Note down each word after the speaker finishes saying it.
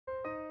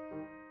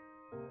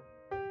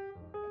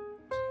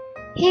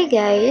Hey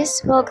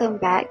guys, welcome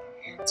back.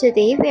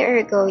 Today we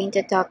are going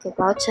to talk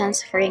about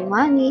transferring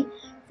money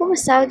from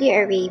Saudi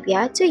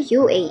Arabia to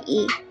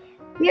UAE.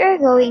 We are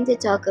going to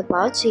talk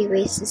about 3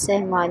 ways to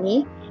send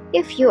money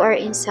if you are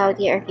in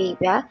Saudi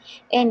Arabia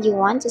and you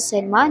want to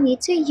send money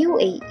to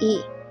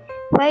UAE.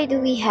 Why do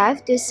we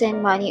have to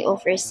send money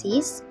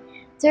overseas?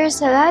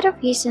 There's a lot of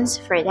reasons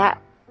for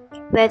that.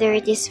 Whether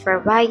it is for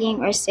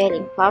buying or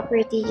selling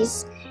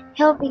properties,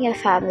 helping a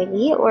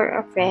family or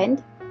a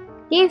friend,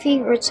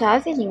 living or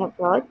traveling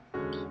abroad,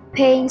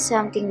 paying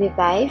something we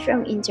buy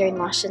from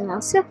international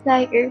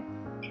supplier,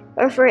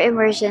 or for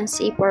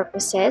emergency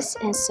purposes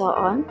and so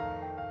on,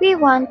 we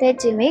wanted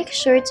to make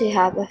sure to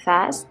have a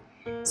fast,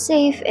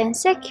 safe, and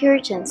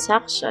secure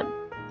transaction.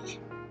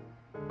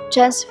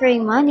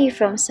 Transferring money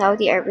from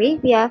Saudi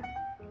Arabia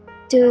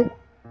to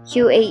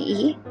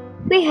UAE,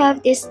 we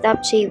have these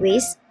top 3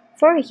 ways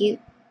for you.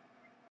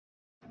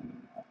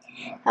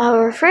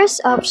 Our first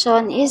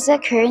option is the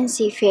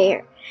currency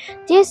fair.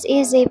 This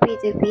is a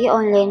P2P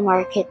online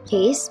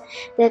marketplace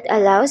that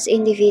allows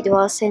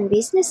individuals and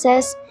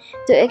businesses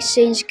to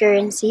exchange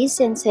currencies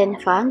and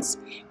send funds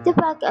to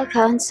bank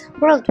accounts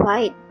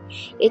worldwide.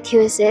 It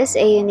uses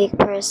a unique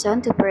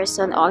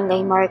person-to-person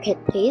online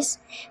marketplace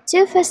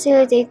to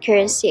facilitate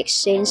currency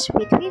exchange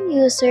between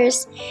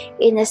users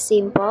in a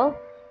simple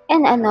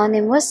and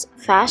anonymous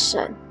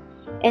fashion.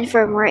 And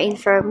for more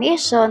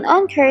information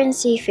on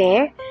currency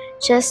fair,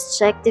 just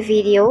check the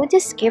video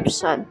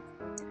description.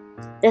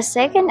 The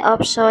second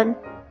option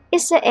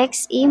is the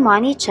XE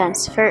Money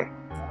Transfer.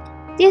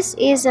 This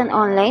is an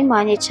online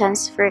money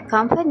transfer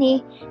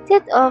company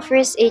that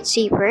offers a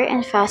cheaper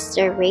and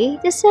faster way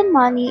to send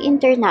money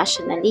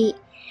internationally.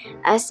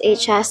 As a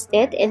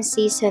trusted and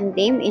seasoned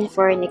name in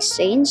foreign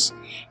exchange,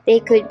 they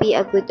could be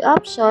a good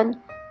option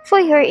for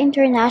your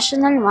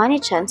international money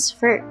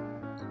transfer.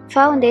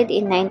 Founded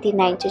in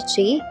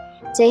 1993,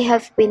 they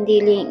have been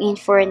dealing in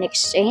foreign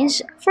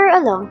exchange for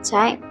a long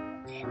time.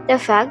 The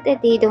fact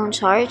that they don't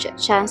charge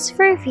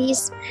transfer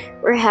fees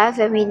or have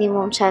a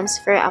minimum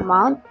transfer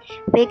amount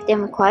make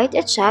them quite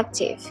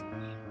attractive.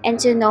 And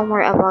to know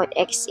more about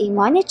XE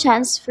Money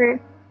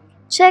Transfer,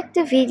 check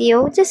the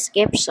video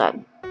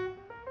description.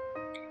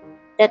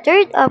 The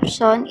third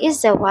option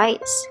is the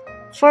Wise.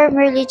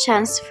 Formerly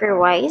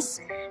TransferWise,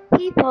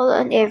 people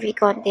on every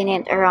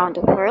continent around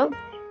the world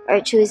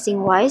are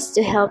choosing Wise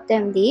to help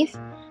them live,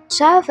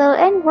 travel,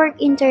 and work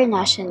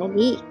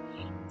internationally.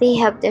 They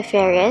have the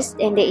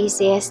fairest and the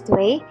easiest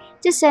way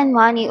to send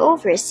money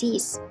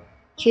overseas.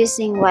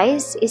 Using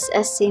Wise is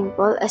as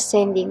simple as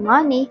sending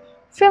money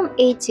from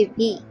A to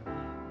B.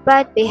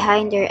 But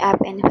behind their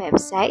app and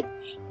website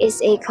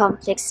is a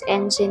complex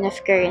engine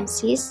of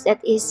currencies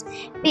that is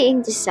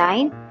being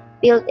designed,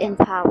 built, and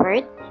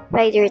powered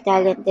by their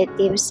talented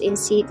teams in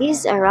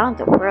cities around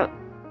the world.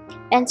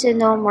 And to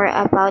know more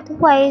about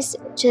Wise,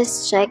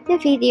 just check the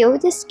video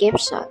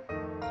description.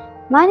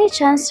 Money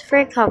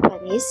transfer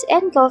companies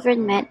and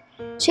government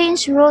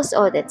change rules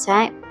all the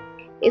time.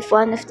 If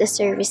one of the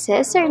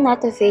services are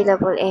not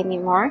available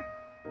anymore,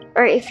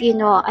 or if you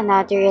know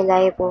another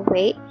reliable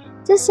way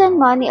to send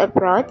money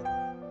abroad,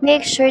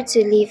 make sure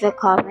to leave a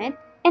comment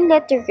and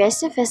let the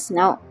rest of us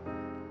know.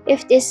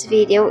 If this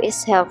video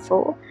is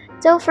helpful,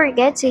 don't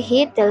forget to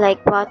hit the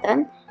like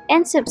button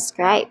and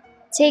subscribe.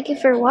 Thank you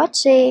for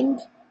watching.